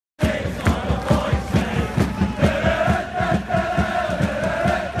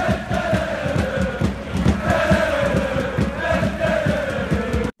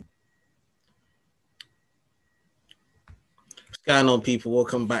Going on, people?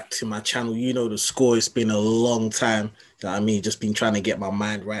 Welcome back to my channel. You know the score. It's been a long time. You know what I mean? Just been trying to get my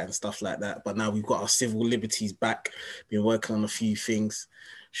mind right and stuff like that. But now we've got our civil liberties back. Been working on a few things.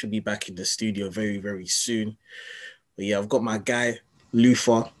 Should be back in the studio very, very soon. But yeah, I've got my guy,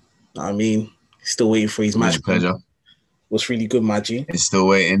 Luther. You know what I mean? Still waiting for his Always match. a pleasure. What's really good, my G? It's still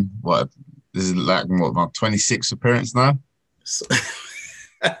waiting. What? This is like what, my 26th appearance now? So...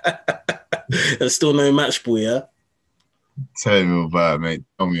 There's still no match, boy, yeah? Tell me about it, mate.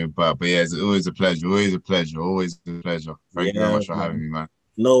 Tell me about it. But yeah, it's always a pleasure. Always a pleasure. Always a pleasure. Thank you very Yeah, much for having man. me, man.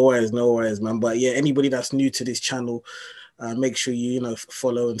 No worries, man. But yeah, anybody that's new to this channel, make sure you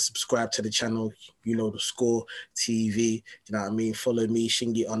follow and subscribe to the channel. You know the score TV. You know what I mean. Follow me,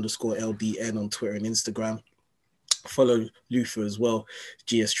 Shingy_LDN on Twitter and Instagram. Follow Luther as well,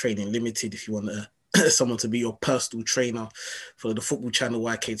 GS Training Limited. If you want someone to be your personal trainer. Follow the football channel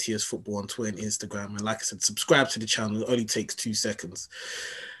YKTS Football on Twitter and Instagram. And like I said, subscribe to the channel. It only takes 2 seconds.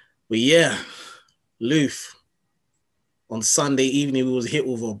 But yeah, Luther. On Sunday evening, we was hit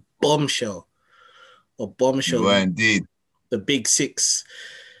with a bombshell. A You bombshell. were indeed. The big six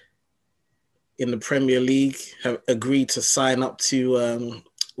in the Premier League have agreed to sign up to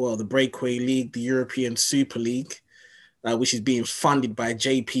the Breakaway League, the European Super League, which is being funded by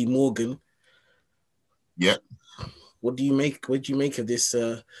JP Morgan. Yep. What do you make? What do you make of this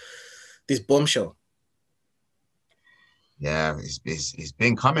bombshell? Yeah, it's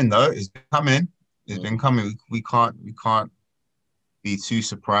been coming though. It's been coming. It's been coming. We can't be too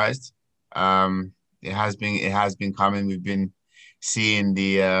surprised. It has been coming. We've been seeing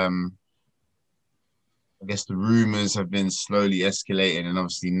I guess the rumors have been slowly escalating, and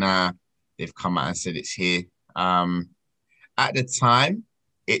obviously now they've come out and said it's here. At the time,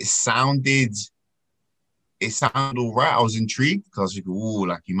 it sounded all right. I was intrigued because you could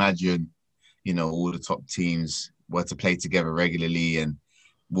like imagine, all the top teams were to play together regularly, and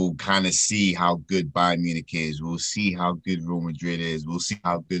we'll kind of see how good Bayern Munich is. We'll see how good Real Madrid is. We'll see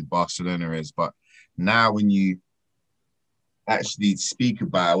how good Barcelona is. But now when you actually speak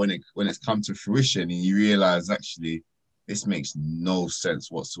about when it's come to fruition and you realize actually this makes no sense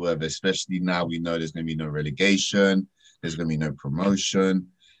whatsoever, especially now we know there's going to be no relegation, there's going to be no promotion.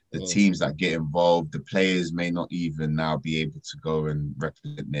 The teams that get involved, the players may not even now be able to go and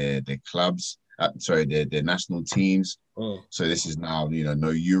represent their clubs, their national teams. So this is now, no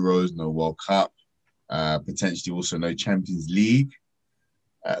Euros, no World Cup, potentially also no Champions League.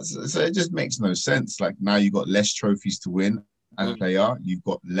 So it just makes no sense. Like now you've got less trophies to win as a player. You've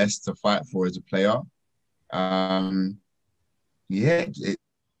got less to fight for as a player. Yeah, it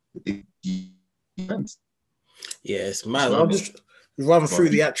Yeah, it's mad. I'll slowly. just run through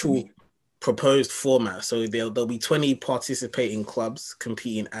the actual proposed format. So there'll be 20 participating clubs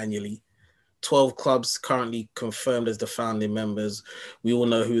competing annually. 12 clubs currently confirmed as the founding members. We all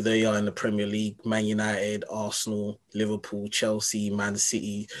know who they are in the Premier League: Man United, Arsenal, Liverpool, Chelsea, Man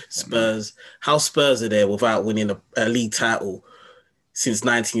City, Spurs. How Spurs are there without winning a league title since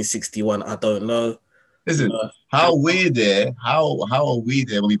 1961? I don't know. Listen, how we're there, how are we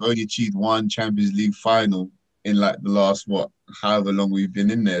there when we've only achieved one Champions League final in like the last however long we've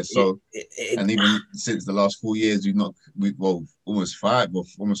been in there? So and even since the last 4 years, almost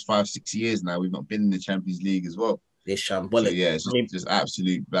 5, 6 years now, we've not been in the Champions League as well. It's shambolic. So yeah, it's just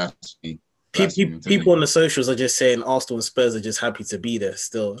absolute blasphemy. People on the socials are just saying Arsenal and Spurs are just happy to be there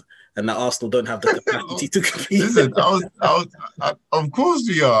still, and that Arsenal don't have the capacity to compete. Listen, of course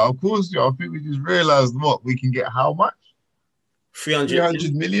we are. Of course we are. I think we just realized what we can get. How much?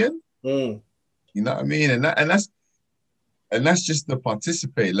 300 million. You know what I mean? And that's just to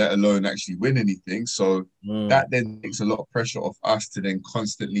participate, let alone actually win anything. So that then takes a lot of pressure off us to then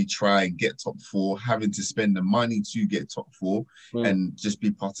constantly try and get top four, having to spend the money to get top four and just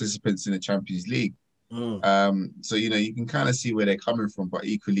be participants in the Champions League. So, you can kind of see where they're coming from, but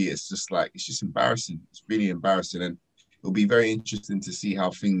equally, it's just embarrassing. It's really embarrassing. And it'll be very interesting to see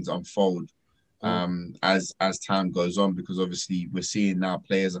how things unfold as time goes on, because obviously we're seeing now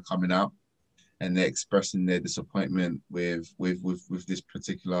players are coming out and they're expressing their disappointment with this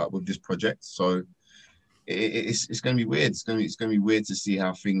project. So it's going to be weird. It's going to be weird to see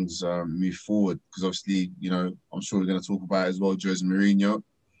how things move forward, because obviously, I'm sure we're going to talk about it as well, Jose Mourinho,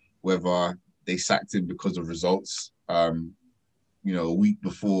 whether they sacked him because of results, a week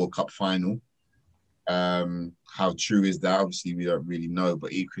before cup final. How true is that? Obviously, we don't really know,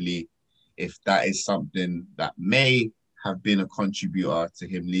 but equally, if that is something that may have been a contributor to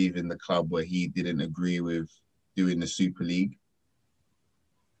him leaving the club where he didn't agree with doing the Super League,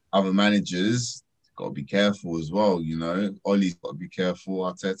 other managers got to be careful as well, Ollie's got to be careful,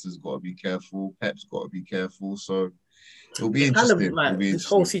 Arteta's got to be careful, Pep's got to be careful. So It'll be It kind of interesting. It'll like be this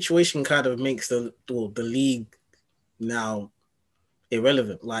whole interesting. situation kind of makes the league now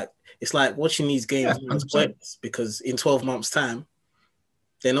irrelevant. Like it's like watching these games Yeah, 100%. because in 12 months' time,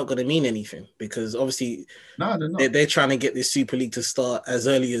 they're not going to mean anything because obviously No, they're not. they're trying to get this Super League to start as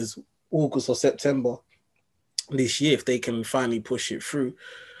early as August or September this year if they can finally push it through,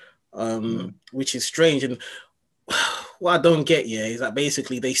 which is strange. And what I don't get is that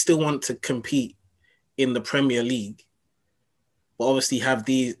basically they still want to compete in the Premier League, but obviously have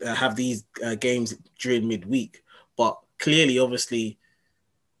these games during midweek. But clearly, obviously,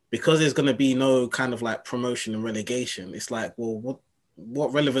 because there's going to be no kind of like promotion and relegation, it's like, well,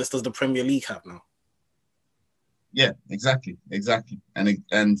 what relevance does the Premier League have now? Yeah, exactly.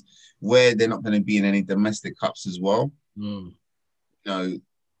 And where they're not going to be in any domestic cups as well. You know,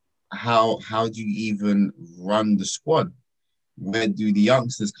 how do you even run the squad? Where do the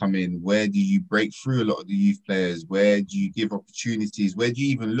youngsters come in? Where do you break through a lot of the youth players? Where do you give opportunities? Where do you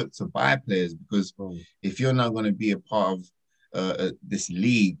even look to buy players? Because if you're not going to be a part of this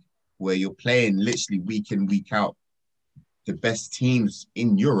league where you're playing literally week in, week out, the best teams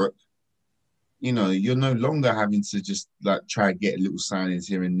in Europe, you know, you're no longer having to just like try to get little signings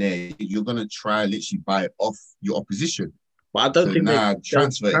here and there. You're going to try literally buy off your opposition. But I don't think now they'll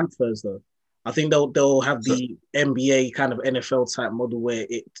transfers though. I think they'll have the NBA kind of NFL type model where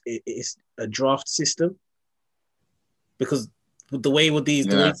it's a draft system, because the way with these,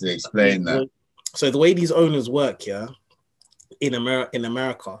 you're gonna have to explain that. So the way these owners work, in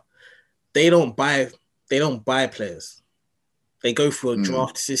America, they don't buy players. They go through a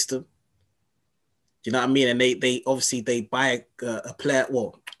draft system. Do you know what I mean? And they obviously they buy a player,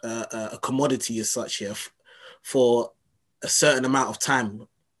 a commodity as such here for a certain amount of time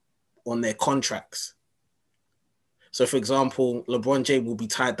on their contracts. So, for example, LeBron James will be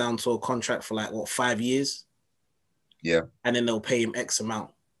tied down to a contract for 5 years? Yeah. And then they'll pay him X amount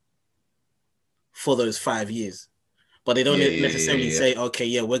for those 5 years. But they don't necessarily say, okay,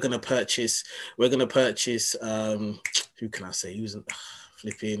 yeah, we're gonna purchase, who can I say? Who's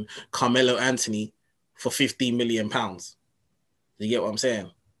flipping Carmelo Anthony for £15 million. You get what I'm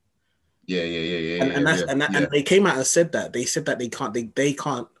saying? Yeah. And they came out and said that. They said that they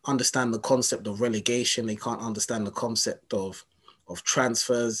can't understand the concept of relegation. They can't understand the concept of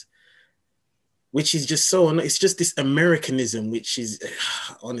transfers, which is just it's just this Americanism, which is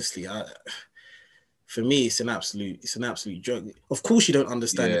honestly, for me, it's an absolute joke. Of course, you don't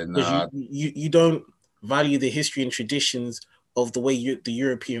understand it because you don't value the history and traditions of the way the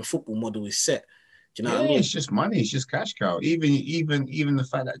European football model is set. Do you know what I mean? It's just money. It's just cash cow. Even the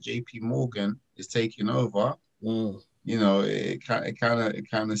fact that JP Morgan is taking over, you know, it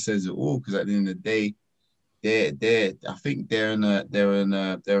kind of says it all. Because at the end of the day, I think they're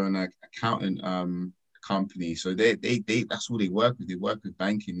an accounting company. So they that's all they work with. They work with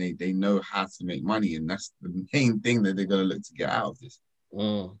banking. They know how to make money, and that's the main thing that they're gonna look to get out of this.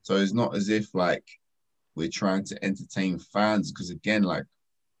 So it's not as if like we're trying to entertain fans, because again, like,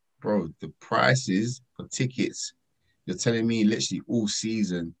 bro, the prices for tickets, you're telling me literally all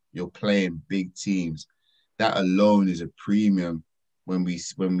season you're playing big teams. That alone is a premium when we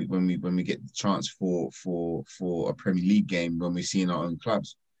get the chance for a Premier League game when we see in our own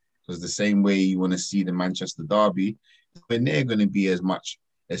clubs. Because the same way you want to see the Manchester derby, when they're going to be as much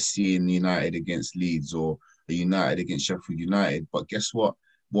as seeing United against Leeds or the United against Sheffield United. But guess what?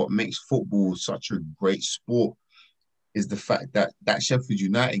 What makes football such a great sport is the fact that that Sheffield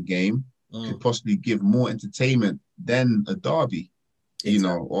United game could possibly give more entertainment than a derby, you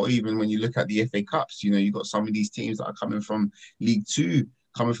know, or even when you look at the FA Cups, you know, you've got some of these teams that are coming from League Two,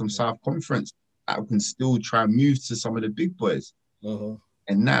 coming from South Conference, that can still try and move to some of the big boys.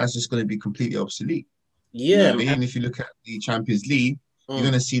 And now it's just going to be completely obsolete. Yeah. You know, even if you look at the Champions League, you're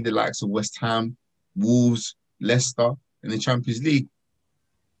going to see the likes of West Ham, Wolves, Leicester in the Champions League,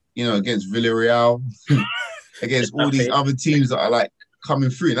 you know, against Villarreal, against all these other teams that are like coming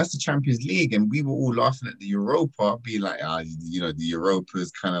through. And that's the Champions League. And we were all laughing at the Europa, being like, you know, the Europa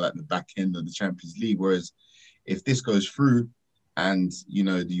is kind of like the back end of the Champions League. Whereas if this goes through and, you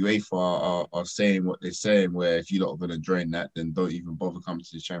know, the UEFA are saying what they're saying, where if you're not going to join that, then don't even bother coming to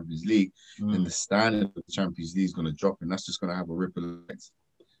the Champions League, then the standard of the Champions League is going to drop. And that's just going to have a ripple effect.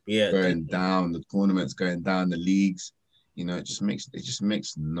 Going down, the tournaments going down, the leagues. You know, it just makes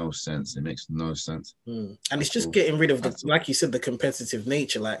no sense. It makes no sense. And it's just getting rid of like you said, the competitive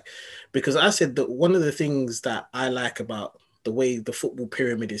nature. Like, because I said that one of the things that I like about the way the football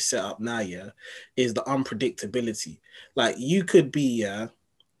pyramid is set up now, is the unpredictability. Like, you could be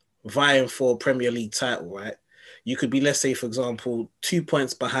vying for a Premier League title, right? You could be, let's say, for example, 2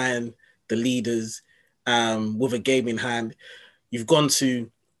 points behind the leaders, with a game in hand. You've gone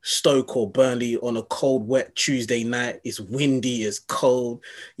to Stoke or Burnley on a cold, wet Tuesday night. It's windy, it's cold.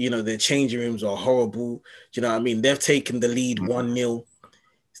 Their changing rooms are horrible. Do you know what I mean? They've taken the lead 1-0.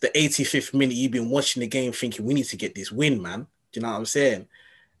 It's the 85th minute. You've been watching the game thinking, we need to get this win, man. Do you know what I'm saying?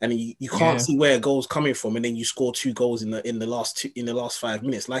 And you can't see where a goal's coming from, and then you score 2 goals in the last 5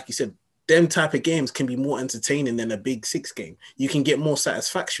 minutes. Like you said, them type of games can be more entertaining than a Big Six game. You can get more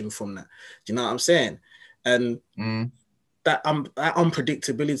satisfaction from that. Do you know what I'm saying? And that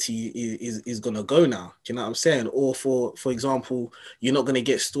unpredictability is gonna go now. Do you know what I'm saying? Or for example, you're not gonna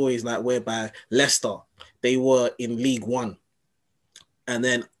get stories like whereby Leicester, they were in League One, and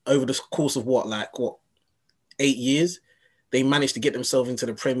then over the course of 8 years, they managed to get themselves into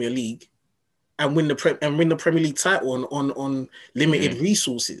the Premier League and win the Premier League title on limited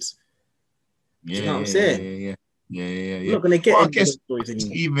resources. Do you know what I'm saying? Yeah. You're not gonna get I guess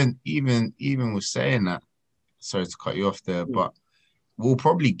even with saying that, sorry to cut you off there, but we'll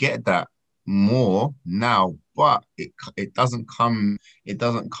probably get that more now, but it doesn't come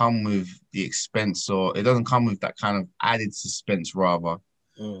with the expense, or it doesn't come with that kind of added suspense, rather,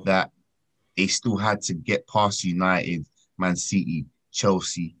 that they still had to get past United, Man City,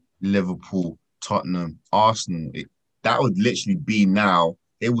 Chelsea, Liverpool, Tottenham, Arsenal. That would literally be now.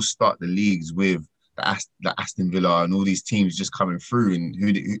 They will start the leagues with the Aston Villa and all these teams just coming through, and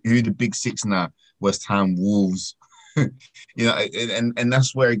who the Big Six now? West Ham, Wolves, and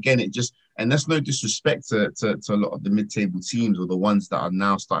that's where again and that's no disrespect to a lot of the mid-table teams or the ones that are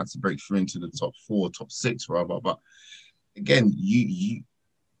now starting to break through into the top 4, top 6 rather. But again, you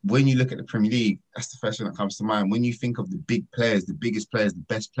when you look at the Premier League, that's the first thing that comes to mind. When you think of the big players, the biggest players, the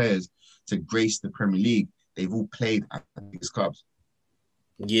best players to grace the Premier League, they've all played at the biggest clubs.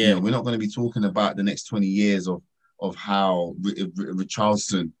 Yeah, we're not going to be talking about the next 20 years of how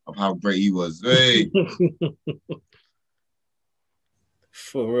Richarlison, of how great he was. Hey.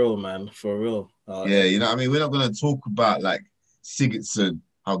 For real, man. For real. Yeah, you know what I mean? We're not going to talk about like Sigurdsson,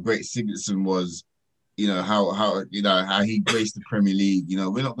 how great Sigurdsson was, how he graced the Premier League.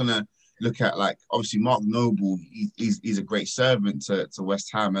 We're not going to look at, like, obviously Mark Noble, he's a great servant to West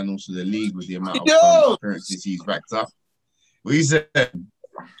Ham and also the league with the amount of appearances he's racked up. What you said?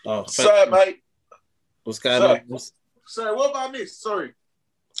 Oh, sorry, mate. What's going on? Sorry, what about me? Sorry.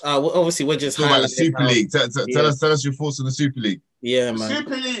 Well, obviously we're just talking about the Super League. Tell us your thoughts on the Super League. Yeah, man.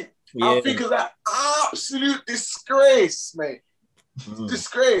 Super League. Yeah. I think it's an absolute disgrace, mate.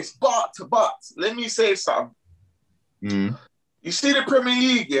 Disgrace. But let me say something. You see the Premier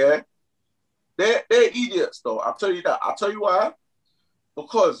League, yeah? They're idiots, though. I'll tell you that. I'll tell you why.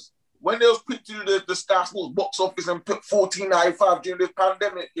 Because when they was quick to do the Sky Sports box office and put 14.95 during this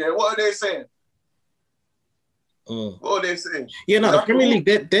pandemic, yeah, what are they saying? What are they saying? Yeah, no, the Premier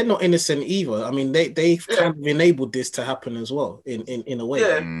League, they're not innocent either. I mean, they've kind of enabled this to happen as well, in a way.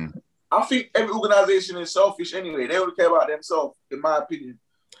 Yeah. I think every organization is selfish anyway. They only care about themselves, in my opinion.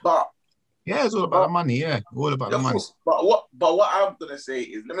 But yeah, it's all about the money. Yeah, all about the money. But what I'm gonna say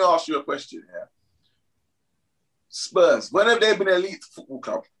is, let me ask you a question here. Spurs, when have they been an elite football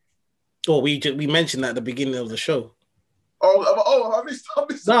club? Oh, we mentioned that at the beginning of the show. I missed.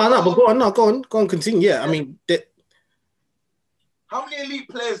 No, but go on, continue. Yeah, I mean, how many elite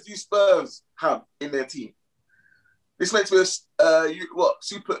players do Spurs have in their team? This makes me a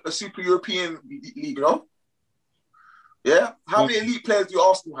super European league, no? Yeah. How many elite players do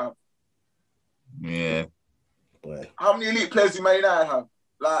Arsenal have? Yeah. How many elite players do Man United have?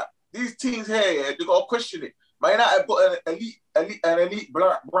 Like, these teams here, yeah, they gotta question it. Man United have got an elite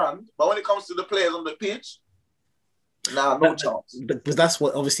brand, but when it comes to the players on the pitch, no chance. Because that's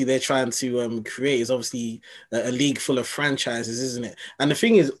what obviously they're trying to create, is obviously a league full of franchises, isn't it? And the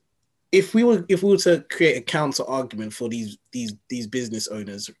thing is, if we were to create a counter argument for these business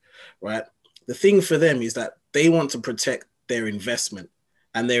owners, right? The thing for them is that they want to protect their investment,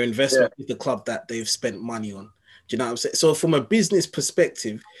 and their investment is the club that they've spent money on. Do you know what I'm saying? So from a business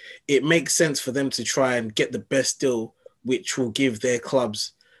perspective, it makes sense for them to try and get the best deal, which will give their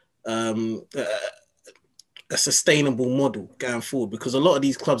clubs a sustainable model going forward, because a lot of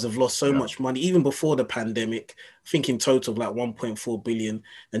these clubs have lost so much money, even before the pandemic. I think in total of like 1.4 billion,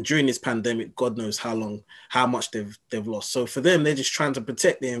 and during this pandemic, God knows how much they've lost. So for them, they're just trying to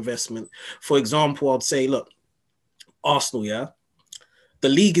protect their investment. For example, I'd say, look, Arsenal, the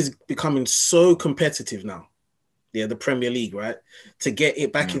league is becoming so competitive now. Yeah, the Premier League, right? To get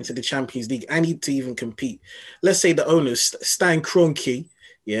it back into the Champions League, I need to even compete. Let's say the owner, Stan Kroenke,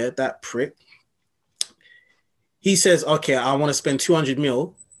 that prick, he says, okay, I want to spend 200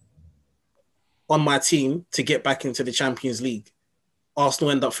 mil on my team to get back into the Champions League.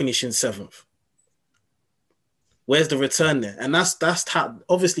 Arsenal end up finishing 7th. Where's the return there? And that's how,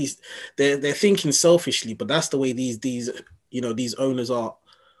 obviously they're thinking selfishly, but that's the way these these owners are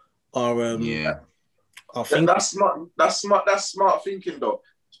thinking. That's smart thinking though.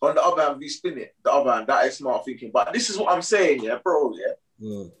 On the other hand, we spin it. The other hand, that is smart thinking. But this is what I'm saying, yeah, bro.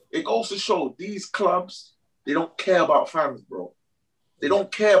 Yeah, it goes to show these clubs, they don't care about fans, bro. They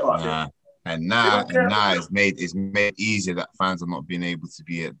don't care about them. And now it's made easier that fans are not being able to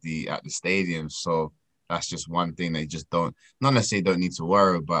be at the stadium. So that's just one thing they just not necessarily don't need to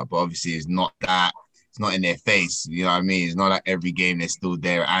worry about. But obviously, it's not in their face. You know what I mean? It's not like every game they're still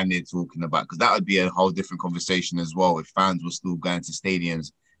there and they're talking about, because that would be a whole different conversation as well if fans were still going to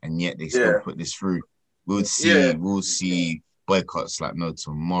stadiums and yet they still put this through. We'll see boycotts like no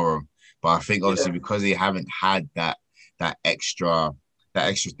tomorrow. But I think obviously because they haven't had that extra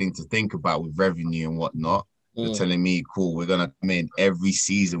thing to think about with revenue and whatnot, they're telling me, cool, we're gonna come in every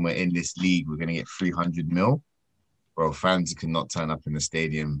season we're in this league, we're gonna get 300 mil. Bro, fans cannot turn up in the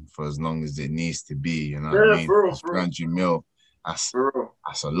stadium for as long as it needs to be. You know what I mean? 300 mil. That's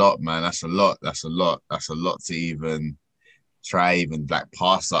a lot, man. That's a lot to even try like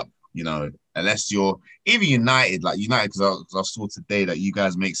pass up, you know, unless you're even United, because I saw today that you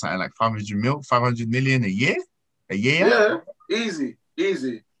guys make something like 500 million a year. Yeah, easy.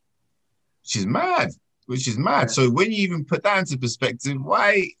 Which is mad. Yeah. So when you even put that into perspective,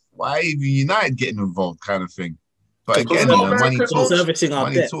 why even United getting involved, kind of thing? But again, money talks. Servicing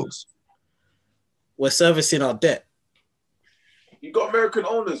our debt. Talks. We're servicing our debt. You got American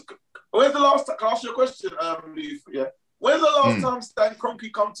owners. When's the last time? Can I ask you a question, Leaf? Yeah. When's the last time Stan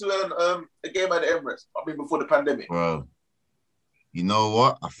Kroenke come to a game at the Emirates? I mean, before the pandemic. Bro, you know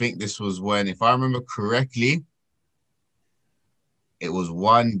what? I think this was when, if I remember correctly, it was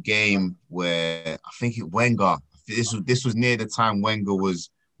one game where I think Wenger. This was near the time Wenger was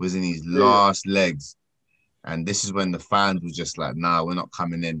in his last legs, and this is when the fans were just like, "Nah, we're not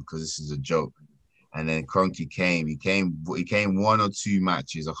coming in because this is a joke." And then Kroenke came. He came 1 or 2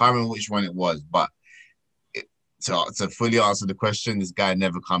 matches. I can't remember which one it was, but to fully answer the question, this guy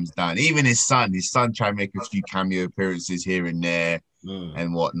never comes down. Even his son tried to make a few cameo appearances here and there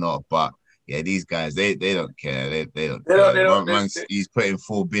and whatnot. But yeah, these guys, they don't care. They don't care. He's putting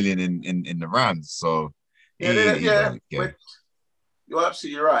 4 billion in the rounds, so he doesn't care. You're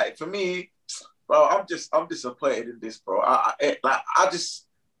absolutely right. For me, bro, I'm disappointed in this, bro. I just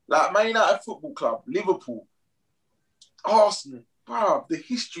Man United Football Club, Liverpool, Arsenal, bro, the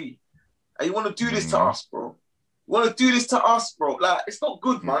history. And you want to do this to us, bro. You want to do this to us, bro. Like, it's not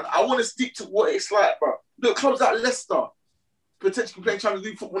good, man. I want to stick to what it's like, bro. Look, clubs like Leicester potentially playing Champions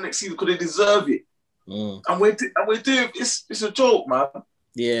League football next season because they deserve it. And we're doing it's a joke, man.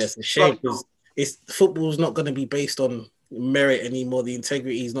 Yeah, it's a shame because football's not going to be based on merit anymore. The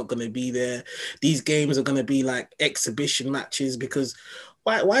integrity is not going to be there. These games are going to be like exhibition matches because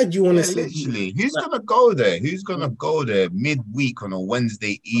why do you want to see? Literally, who's going to go there? Who's going to go there midweek on a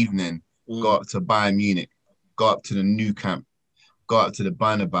Wednesday evening? Go up to Bayern Munich, go up to the Nou Camp, go up to the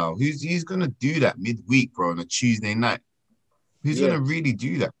Bernabeu. Who's going to do that midweek, bro, on a Tuesday night? Who's going to really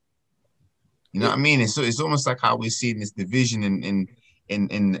do that? You know what I mean? It's almost like how we're seeing this division in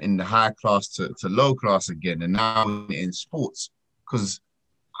the high class to low class again, and now in sports. Because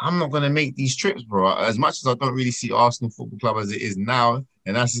I'm not going to make these trips, bro. As much as I don't really see Arsenal Football Club as it is now,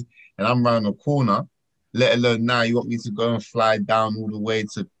 and I'm around the corner, let alone now you want me to go and fly down all the way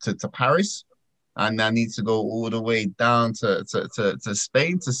to Paris, and I need to go all the way down to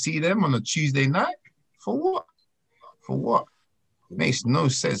Spain to see them on a Tuesday night? For what? For what? It makes no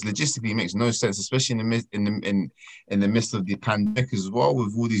sense. Logistically, it makes no sense, especially in the midst of the pandemic as well,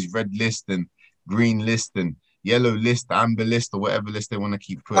 with all these red lists and green lists and yellow list, amber list, or whatever list they want to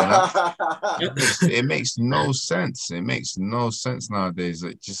keep putting out. It makes no sense. It makes no sense nowadays.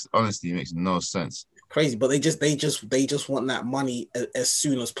 It just honestly makes no sense. Crazy, but they just want that money as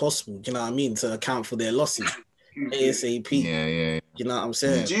soon as possible. Do you know what I mean? To account for their losses ASAP. Yeah. You know what I'm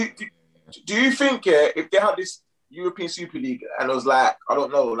saying? Do you think if they had this European Super League and it was like, I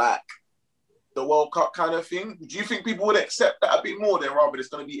don't know, like the World Cup kind of thing, do you think people would accept that a bit more than rather it's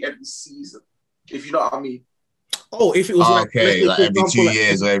going to be every season? If you know what I mean? Oh, if it was like every 2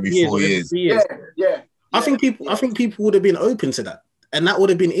 years or every 4 years. Yeah. I think people would have been open to that, and that would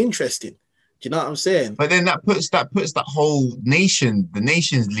have been interesting. Do you know what I'm saying? But then that puts that whole nation, the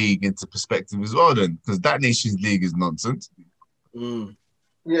Nations League, into perspective as well. Then, because that Nations League is nonsense. Yeah.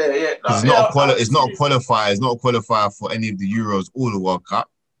 It's not a qualifier. It's not a qualifier for any of the Euros or the World Cup.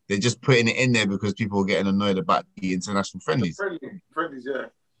 They're just putting it in there because people are getting annoyed about the international friendlies. Friendlies, yeah.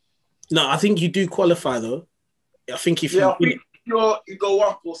 No, I think you do qualify though. I think if you go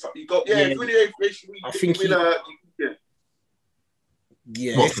up or something, you go. If you win the Asian League, I think you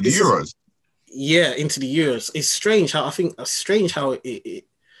Yeah. What, for the Euros? Yeah, into the Euros. It's strange how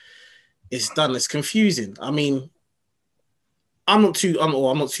it's done. It's confusing. I mean, I'm not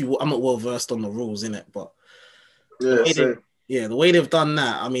well versed on the rules in it, but the way they've done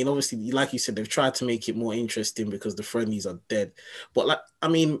that, I mean, obviously, like you said, they've tried to make it more interesting because the friendlies are dead. But like, I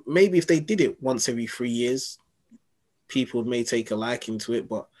mean, maybe if they did it once every 3 years, people may take a liking to it.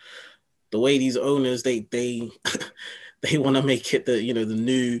 But the way these owners, they they want to make it the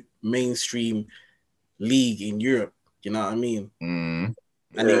new mainstream league in Europe. You know what I mean? Mm.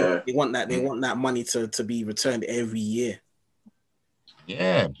 And they want that money to be returned every year.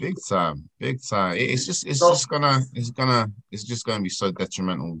 Yeah, big time. It's just gonna be so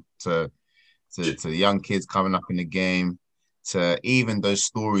detrimental to the young kids coming up in the game, to even those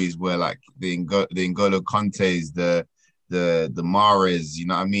stories where like the N'Golo Kantes, the Mahrez, you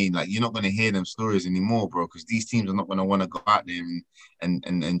know what I mean? Like, you're not going to hear them stories anymore, bro, because these teams are not going to want to go out there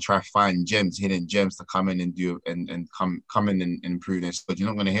and try to find hidden gems to come in and do and come in and improve their squad. You're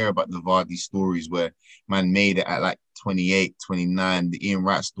not going to hear about the Vardy stories where man made it at like 28, 29, the Ian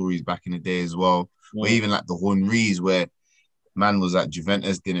Wright stories back in the day as well, or even like the Henrys where man was at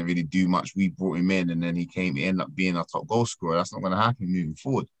Juventus, didn't really do much. We brought him in and then he ended up being our top goal scorer. That's not going to happen moving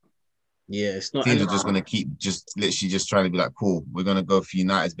forward. Yeah, it's not. Teams are just going to keep literally trying to be like, cool, we're going to go for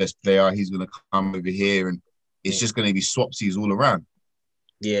United's best player. He's going to come over here, and it's just going to be swapsies all around.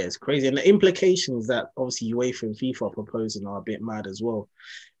 Yeah, it's crazy. And the implications that obviously UEFA and FIFA are proposing are a bit mad as well.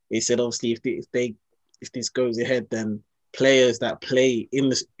 They said obviously if this goes ahead, then players that play in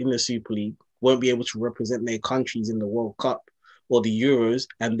the Super League won't be able to represent their countries in the World Cup or the Euros,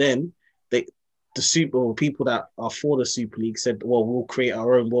 and then people that are for the Super League said, well, we'll create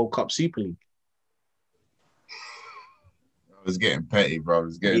our own World Cup Super League. I was getting petty, bro.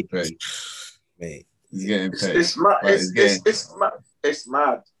 It's getting petty. Mate. It's getting petty. It's mad. It's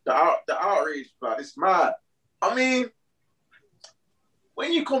mad. The outrage, bro. It's mad. I mean,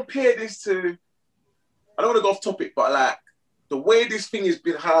 when you compare this to, I don't want to go off topic, but like the way this thing has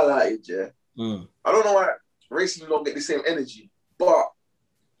been highlighted, I don't know why racism don't get the same energy, but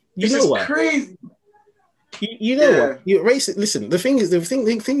it's just crazy. You know what? You're racist. Listen, the thing is with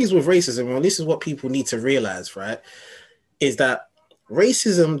racism, and this is what people need to realize, right? Is that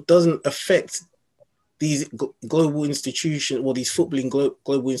racism doesn't affect these global institutions or these footballing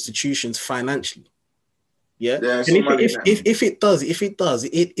global institutions financially. Yeah. And if it does,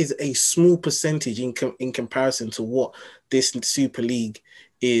 it is a small percentage in comparison to what this Super League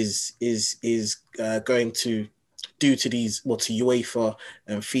is going to do to to UEFA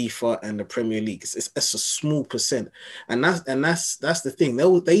and FIFA and the Premier League. It's a small percent, and that's the thing.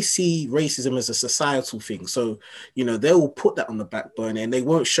 They see racism as a societal thing, so they will put that on the back burner and they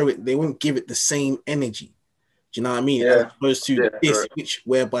won't show it. They won't give it the same energy. Do you know what I mean? As opposed to this,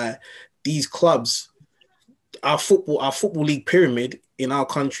 whereby these clubs, our football league pyramid in our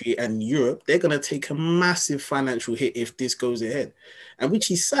country and Europe, they're going to take a massive financial hit if this goes ahead. And which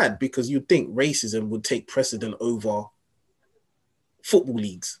is sad, because you'd think racism would take precedent over football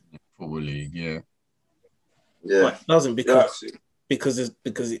leagues. Football league, yeah. But it doesn't, because money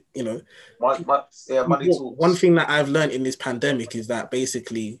talks. One thing that I've learned in this pandemic is that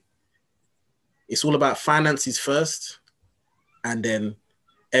basically it's all about finances first, and then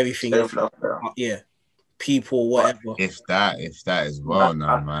everything else. Yeah. People, whatever. If that as well,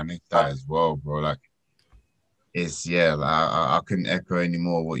 man. If that as well, bro. Like, it's I couldn't echo any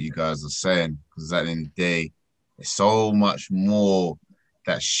more what you guys are saying, because at the end of the day, there's so much more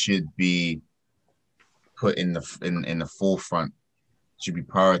that should be put in the forefront, should be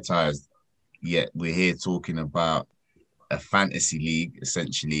prioritized. Yet we're here talking about a fantasy league,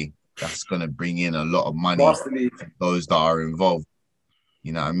 essentially, that's gonna bring in a lot of money for those that are involved.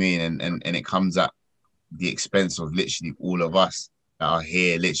 You know what I mean? And it comes at the expense of literally all of us that are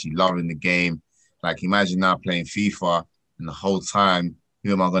here, literally loving the game. Like, imagine now playing FIFA, and the whole time,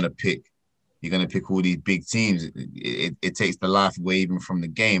 who am I going to pick? You're going to pick all these big teams. It takes the life away even from the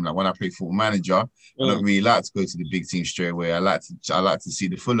game. Like, when I play Football Manager, I don't really like to go to the big teams straight away. I like to see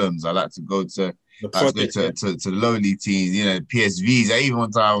the Fulhams. I like to go to the lowly teams. PSVs. Even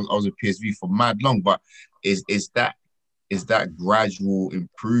one time I was a PSV for mad long. But is that gradual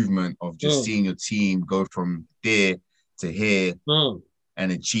improvement of just seeing your team go from there to here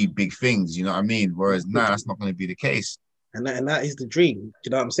and achieve big things, you know what I mean? Whereas now that's not going to be the case. And that is the dream, do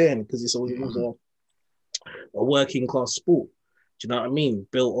you know what I'm saying? Because it's always a working class sport, do you know what I mean?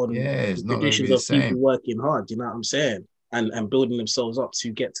 Built on the traditions of people working hard, do you know what I'm saying? And building themselves up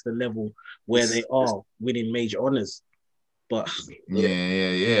to get to the level where they are winning major honours. But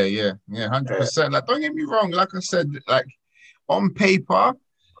 100%. Like, don't get me wrong, like I said, like, on paper,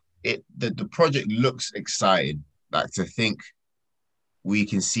 the project looks exciting. Like to think we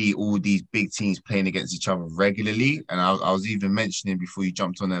can see all these big teams playing against each other regularly. And I was even mentioning before you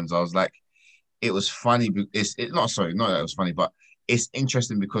jumped on them, so I was like, it was funny. Not that it was funny, but it's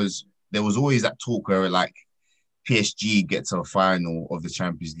interesting because there was always that talk where like PSG get to a final of the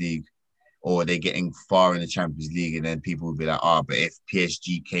Champions League, or they're getting far in the Champions League, and then people would be like, but if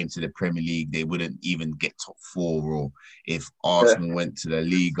PSG came to the Premier League, they wouldn't even get top 4, or if Arsenal went to the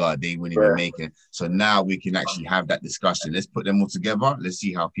Liga, they wouldn't even make it. So now we can actually have that discussion. Let's put them all together. Let's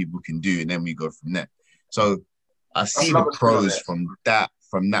see how people can do, and then we go from there. So I see the pros from that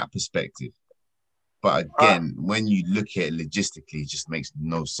perspective. But again, when you look at it logistically, it just makes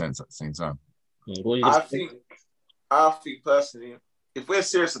no sense at the same time. I think personally, if we're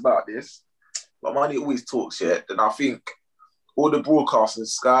serious about this, but money always talks, then I think all the broadcasters,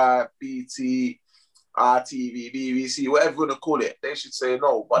 Sky, BT, RTV, BBC, whatever you want to call it, they should say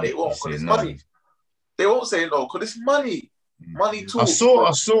no, but they won't because it's money. They won't say no because it's money. Money talks.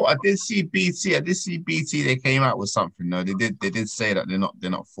 I did see BT. They came out with something. No, they did say that they're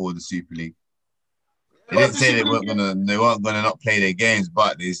not for the Super League. They didn't say they weren't gonna not play their games,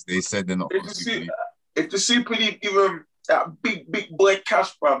 but they said they're not for the Super League. If the Super League give them that big boy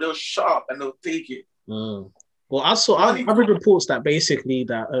cash, bro, they'll shut up and they'll take it. Well, I read reports that basically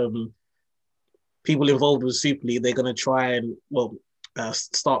that people involved with Super League, they're gonna try and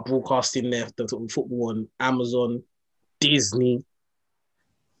start broadcasting the football on Amazon, Disney,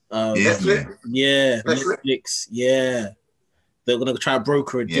 Netflix. Yeah, Netflix, yeah. They're gonna try to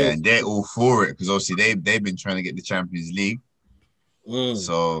broker a deal. Yeah, and they're all for it because obviously they've been trying to get the Champions League.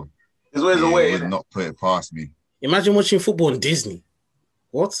 So there's always a way. Would not put it past me. Imagine watching football on Disney.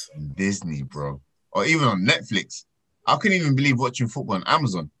 What? Disney, bro, or even on Netflix. I couldn't even believe watching football on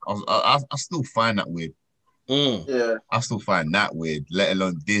Amazon. I still find that weird. Yeah, I still find that weird. Let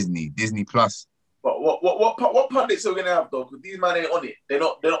alone Disney Plus. But what pundits are we gonna have though? Because these men ain't on it. They're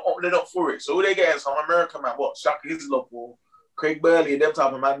not for it. So who they getting? Some American man? What? Shaka Hislop or Craig Burley? Them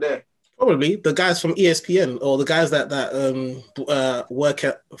type of man there. Probably the guys from ESPN or the guys that work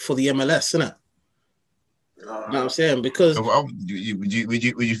for the MLS, innit? You know what I'm saying? Because would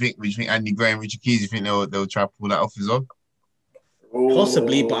you think Andy Gray and Richard Keys? You think they'll try to pull that off as well?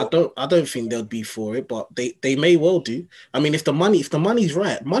 Possibly, but I don't think they'll be for it. But they may well do. I mean, if the money's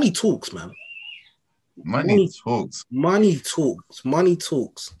right, money talks, man. Money talks.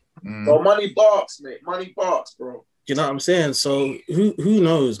 Well, money barks, mate. Money barks, bro. You know what I'm saying? So who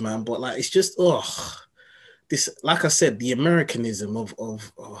knows, man? But like, it's just this, like I said, the Americanism of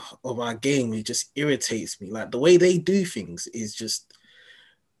our game, it just irritates me. Like the way they do things is just,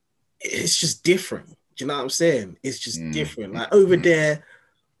 it's just different. Do you know what I'm saying? It's just different. Like over there,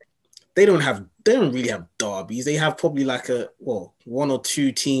 they don't really have derbies. They have probably like one or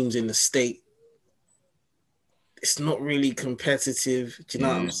two teams in the state. It's not really competitive. Do you know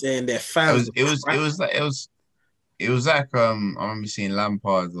what I'm saying? Their fans. It was like I remember seeing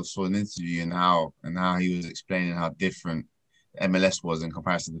Lampard. I saw an interview and how he was explaining how different MLS was in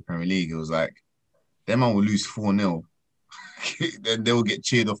comparison to the Premier League. It was like them man will lose 4-0, then they will get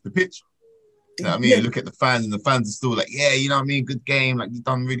cheered off the pitch. You know what I mean? You look at the fans, and the fans are still like, yeah, you know what I mean, good game, like you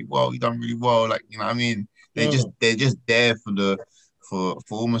done really well. Like, you know what I mean? They're just there for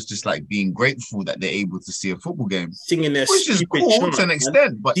almost just like being grateful that they're able to see a football game, singing their which is cool to an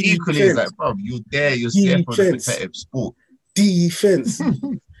extent, but equally it's like, bro, you're there for the competitive sport. Defense,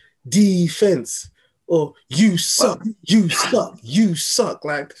 or you suck.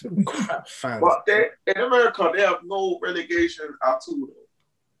 Like crap fans. But in America, they have no relegation at all.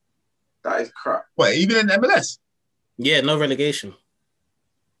 That is crap. What, even in MLS? Yeah, no relegation.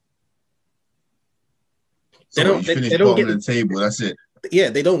 So they don't get the table. That's it. Yeah,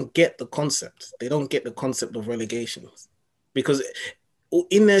 they don't get the concept. They don't get the concept of relegation because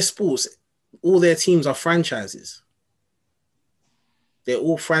in their sports, all their teams are franchises. They're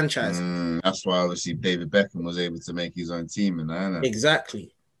all franchises. That's why obviously David Beckham was able to make his own team, and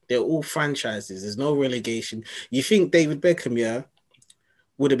exactly. They're all franchises. There's no relegation. You think David Beckham,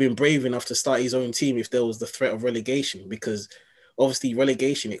 would have been brave enough to start his own team if there was the threat of relegation? Because obviously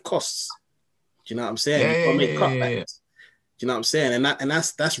relegation, it costs. Do you know what I'm saying? You can't make cutbacks. Do you know what I'm saying? And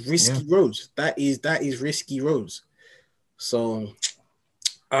that's risky roads. That is risky roads. So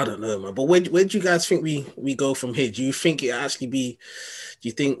I don't know, man. But where do you guys think we go from here? Do you think it'll actually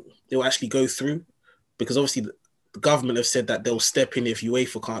go through? Because obviously the government have said that they'll step in if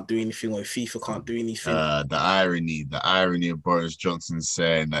UEFA can't do anything or if FIFA can't do anything. The irony of Boris Johnson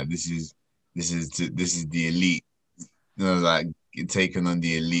saying that this is the elite. You know, like taken on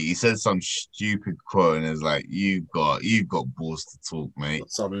the elite. He said some stupid quote, and it's like, you've got balls to talk, mate.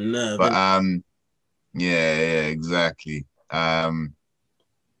 Some nerve. But yeah, exactly. I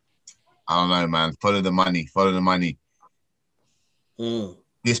don't know, man. Follow the money.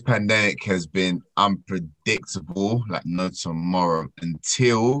 This pandemic has been unpredictable, like no tomorrow,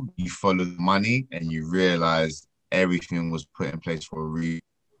 until you follow the money and you realize everything was put in place for a reason.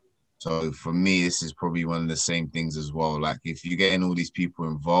 So for me, this is probably one of the same things as well. Like if you're getting all these people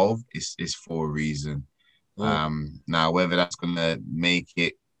involved, it's for a reason. Now whether that's gonna make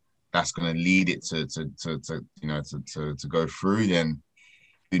it, that's gonna lead it to go through, then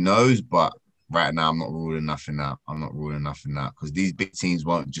who knows? But right now, I'm not ruling nothing out. Because these big teams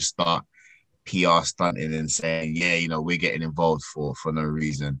won't just start PR stunting and saying, yeah, we're getting involved for no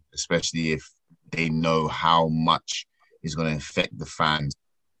reason, especially if they know how much is going to affect the fans.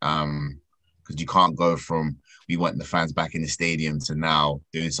 Because you can't go from we want the fans back in the stadium to now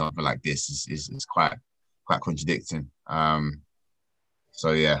doing something like this. It's quite contradicting.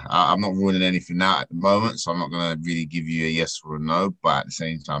 So yeah, I'm not ruling anything out at the moment, so I'm not gonna really give you a yes or a no. But at the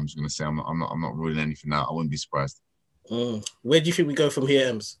same time, I'm just gonna say I'm not ruling anything out. I wouldn't be surprised. Where do you think we go from here,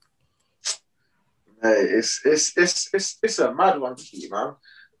 Ems? Hey, it's a mad one, man.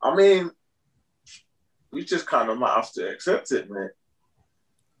 I mean, we just kind of might have to accept it, mate.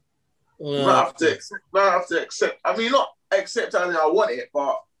 Might have to accept. I mean, not accept as in I want it,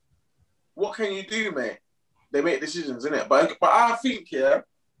 but what can you do, mate? They make decisions, innit? But I think, if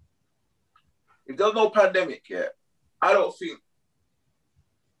there's no pandemic, I don't think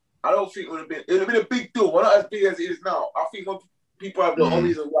it would have been a big deal, but not as big as it is now. I think when people have their own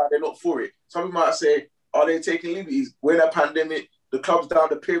reasons why they're not for it. Some people might say, are they taking liberties? We're in a pandemic, the clubs down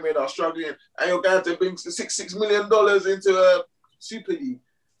the pyramid are struggling, and you're going to bring $6 million into a Super League.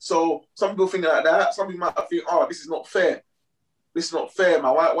 So some people think like that. Some people might think, this is not fair. This is not fair,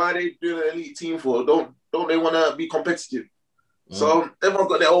 man. Why are they doing an elite team for? Don't they want to be competitive? So everyone's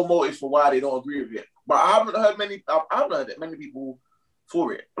got their own motive for why they don't agree with it. But I haven't heard many people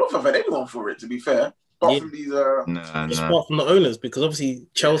for it. I don't think I've heard anyone for it, to be fair. Apart from these apart from the owners, because obviously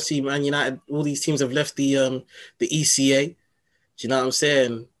Chelsea, Man United, all these teams have left the ECA. Do you know what I'm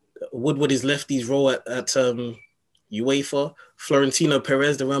saying? Woodward has left his role at UEFA. Florentino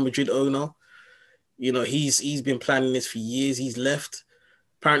Perez, the Real Madrid owner, he's been planning this for years. He's left.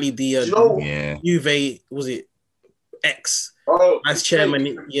 Apparently the Juve, was it vice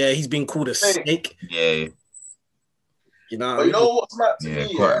chairman? Yeah, he's been called a snake. Yeah. But you know what's mad to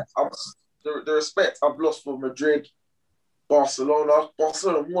me? The respect I've lost for Madrid, Barcelona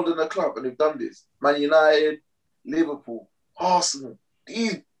more than a club, and they've done this. Man United, Liverpool, Arsenal,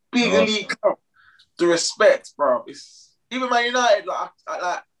 these big elite clubs. The respect, bro. It's even Man United. Like,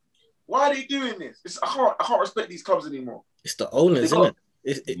 why are they doing this? I can't respect these clubs anymore. It's the owners, isn't it?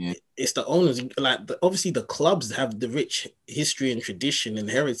 It's the owners. Like obviously the clubs have the rich history and tradition and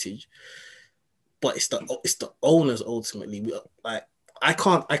heritage, but it's the owners ultimately. Like I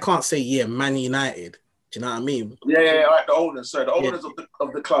can't say Man United. Do you know what I mean? Yeah, right. The owners. Sorry, the owners of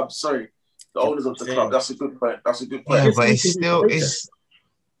the club. Sorry, the owners of the club. That's a good point. Yeah, but it's still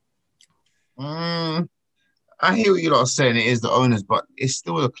I hear what you're saying. It is the owners, but it's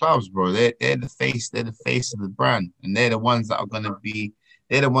still the clubs, bro. They're the face. They're the face of the brand, and they're the ones that are gonna be.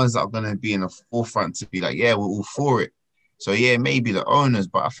 They're the ones that are gonna be in the forefront to be like, yeah, we're all for it. So yeah, maybe the owners,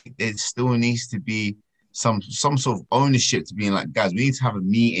 but I think there still needs to be some sort of ownership to being like, guys, we need to have a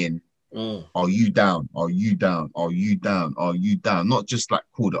meeting. Are you down? Are you down? Are you down? Are you down? Not just like,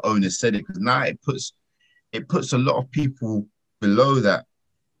 cool, the owner said it, because now it puts a lot of people below that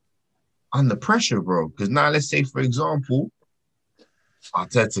under pressure, bro. Because now, let's say, for example,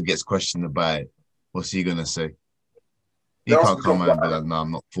 Arteta gets questioned about it. What's he gonna say? He can't come out and be like, "No,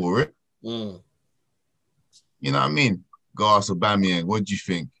 I'm not for it." You know what I mean? Go ask Aubameyang, what do you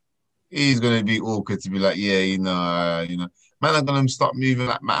think? He's gonna be awkward to be like, "Yeah, man are gonna start moving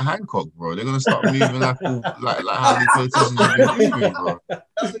like Matt Hancock, bro. They're gonna start moving like how the politicians have been moving, bro."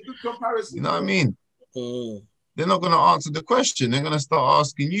 That's a good comparison. You know what I mean? They're not going to answer the question. They're going to start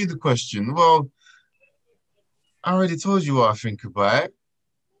asking you the question. Well, I already told you what I think about it.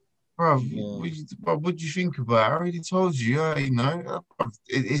 Bro, what do you think about it? I already told you.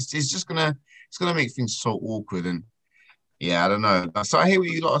 It's going to make things so awkward. And yeah, I don't know. So I hear what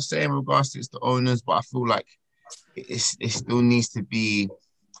you lot are saying in regards to it's the owners, but I feel like it still needs to be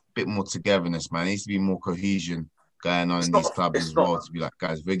a bit more togetherness, man. It needs to be more cohesion going on in these clubs as well, to be like,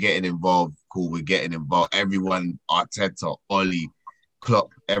 guys, we're getting involved. Cool, we're getting involved. Everyone, Arteta, Oli, Klopp,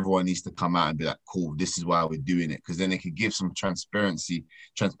 everyone needs to come out and be like, cool, this is why we're doing it. Because then it could give some transparency,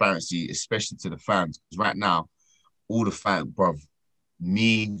 especially to the fans. Because right now, all the fans, bruv,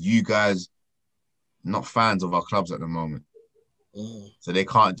 me, you guys, not fans of our clubs at the moment. So they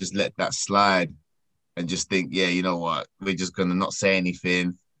can't just let that slide and just think, yeah, you know what, we're just going to not say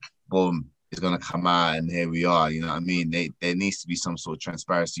anything. Boom, it's going to come out and here we are. You know what I mean? There needs to be some sort of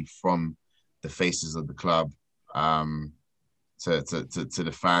transparency from the faces of the club to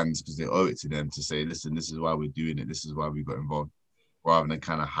the fans, because they owe it to them to say, listen, this is why we're doing it. This is why we got involved, rather than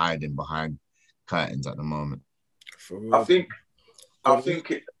kind of hiding behind curtains at the moment. I think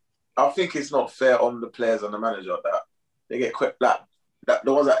it's not fair on the players and the manager that they get that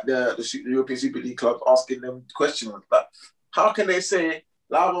the ones at the European Super League clubs asking them questions like that. How can they say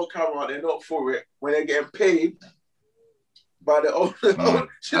live on camera they're not for it when they're getting paid by their own? You know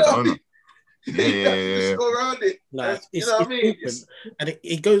what I mean? Just go around it. Nah, you know what I mean? And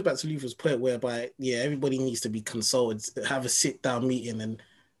it goes back to Luther's point whereby, everybody needs to be consulted, have a sit-down meeting and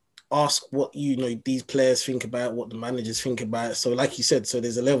ask what, these players think about, what the managers think about. So like you said, so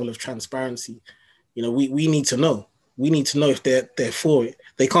there's a level of transparency. We need to know. We need to know if they're for it.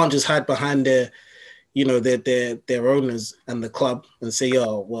 They can't just hide behind their owners and the club and say,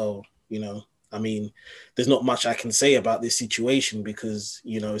 oh, well, I mean, there's not much I can say about this situation because,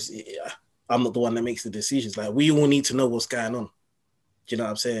 I'm not the one that makes the decisions. Like, we all need to know what's going on. Do you know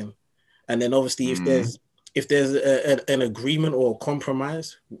what I'm saying? And then obviously if there's an agreement or a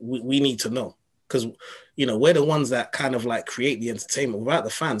compromise, we need to know. Because, we're the ones that kind of like create the entertainment. Without the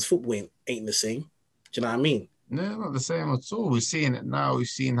fans, football ain't the same. Do you know what I mean? No, not the same at all. We're seeing it now. We've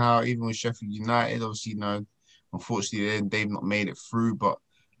seen how even with Sheffield United, obviously, unfortunately they've not made it through. But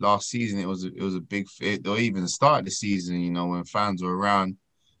last season it was a big fit. Or even the start of the season, when fans were around,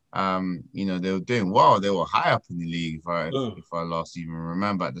 they were doing well. They were high up in the league. If I last even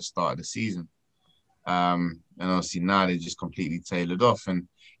remember at the start of the season, and obviously now they just completely tailored off. And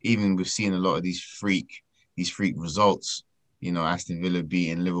even we've seen a lot of these freak results. Aston Villa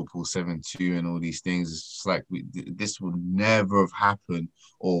beating Liverpool 7-2 and all these things. It's just like this would never have happened,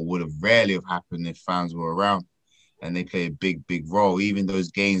 or would have rarely have happened if fans were around. And they play a big, big role. Even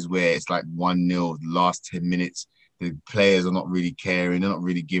those games where it's like 1-0, the last 10 minutes, the players are not really caring. They're not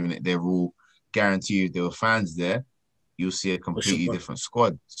really giving it their all. Guarantee if there were fans there, you'll see a completely different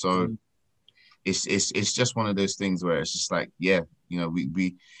squad. So it's just one of those things where it's just like,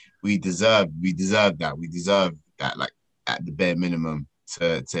 we deserve that. We deserve that, like, at the bare minimum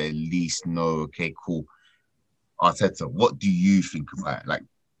to at least know, okay, cool. Arteta, what do you think about it? Like,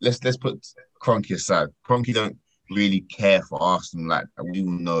 let's put Kroenke aside. Kroenke don't really care for Arsenal like that. We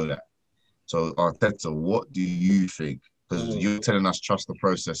all know that. So Arteta, what do you think? Because you're telling us trust the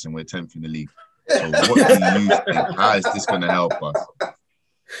process and we're 10th in the league. So what do you think? How is this going to help us?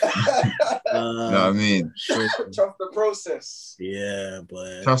 You know what I mean? Trust the process. Yeah,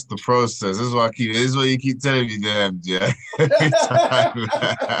 but trust the process. This is what you keep telling me, damn, yeah. Every time.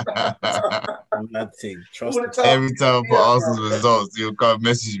 Every time I put Arsenal's results, you'll come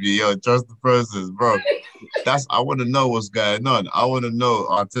message me, yo, trust the process, bro. I want to know what's going on. I want to know,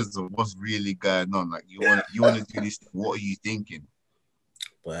 Arteta, what's really going on. Like, you want to do this. What are you thinking?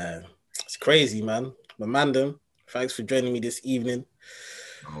 Wow, it's crazy, man. But Mandem, thanks for joining me this evening.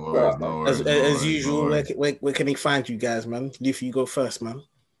 No worries, as usual, where can he find you guys, man? Leaf, you go first, man.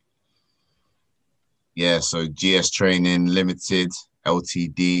 Yeah, so GS Training Limited,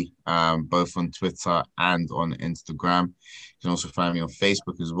 LTD, both on Twitter and on Instagram. You can also find me on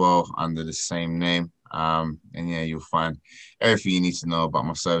Facebook as well under the same name. And yeah, you'll find everything you need to know about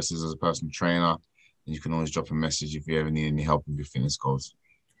my services as a personal trainer. And you can always drop a message if you ever need any help with your fitness goals.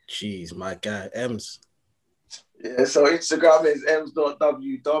 Jeez, my guy, Ems. Yeah, so Instagram is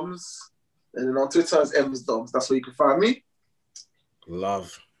ems.wdoms. And then on Twitter is emsdoms. That's where you can find me.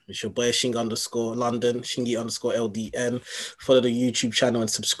 Love. It's your boy Shingy_London, Shingy_LDN. Follow the YouTube channel and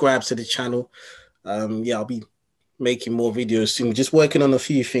subscribe to the channel. I'll be making more videos soon. Just working on a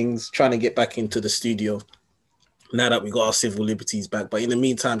few things, trying to get back into the studio now that we got our civil liberties back. But in the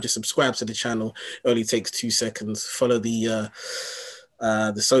meantime, just subscribe to the channel. It only takes 2 seconds. Follow the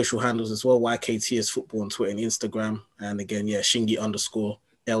social handles as well, YKTS Football on Twitter and Instagram. And again, Shingy_LDN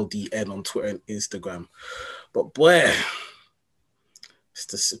on Twitter and Instagram. But boy, it's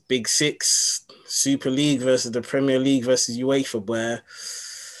the Big Six, Super League versus the Premier League versus UEFA, boy.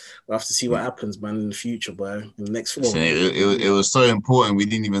 We'll have to see what happens, man, in the future, boy. In the next 4 months. It was so important. We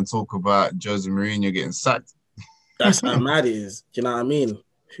didn't even talk about Jose Mourinho getting sacked. That's how mad it is. Do you know what I mean?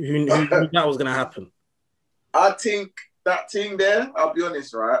 Who knew that was going to happen? I think that thing there, I'll be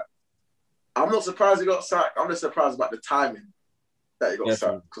honest, right? I'm not surprised he got sacked. I'm just surprised about the timing. that he got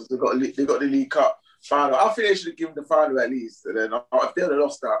sacked because they got the League Cup final. I think they should have given the final at least. And then if they'd have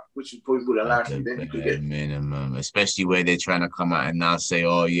lost that, which is probably good and likely, then you could get minimum, especially where they're trying to come out and now say,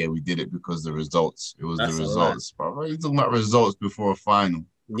 "Oh yeah, we did it because the results. It was the results." But what are you talking about results before a final?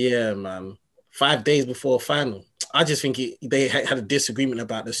 Yeah, man. 5 days before a final. I just think they had a disagreement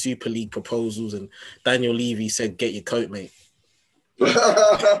about the Super League proposals, and Daniel Levy said, "Get your coat, mate.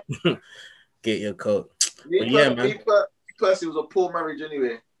 Get your coat." Me personally, was a poor marriage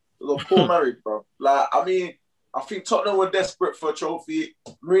anyway. It was a poor marriage, bro. Like, I mean, I think Tottenham were desperate for a trophy.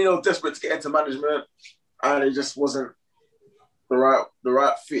 Mourinho desperate to get into management, and it just wasn't the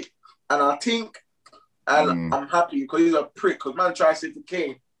right fit. And I think, I'm happy because he's a prick. Because man tried to say to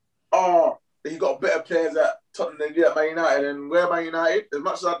Kane, he got better players at Tottenham than he did at Man United. And where Man United, as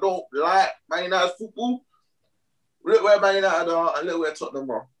much as I don't like Man United's football, look where Man United are and look where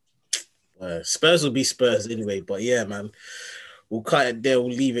Tottenham are. Spurs will be Spurs anyway. But yeah, man, we'll cut it there. We'll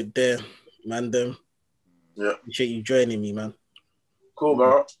leave it there, man. Yeah. Appreciate you joining me, man. Cool,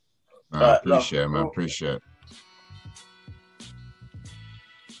 bro. I appreciate it, man. Appreciate it.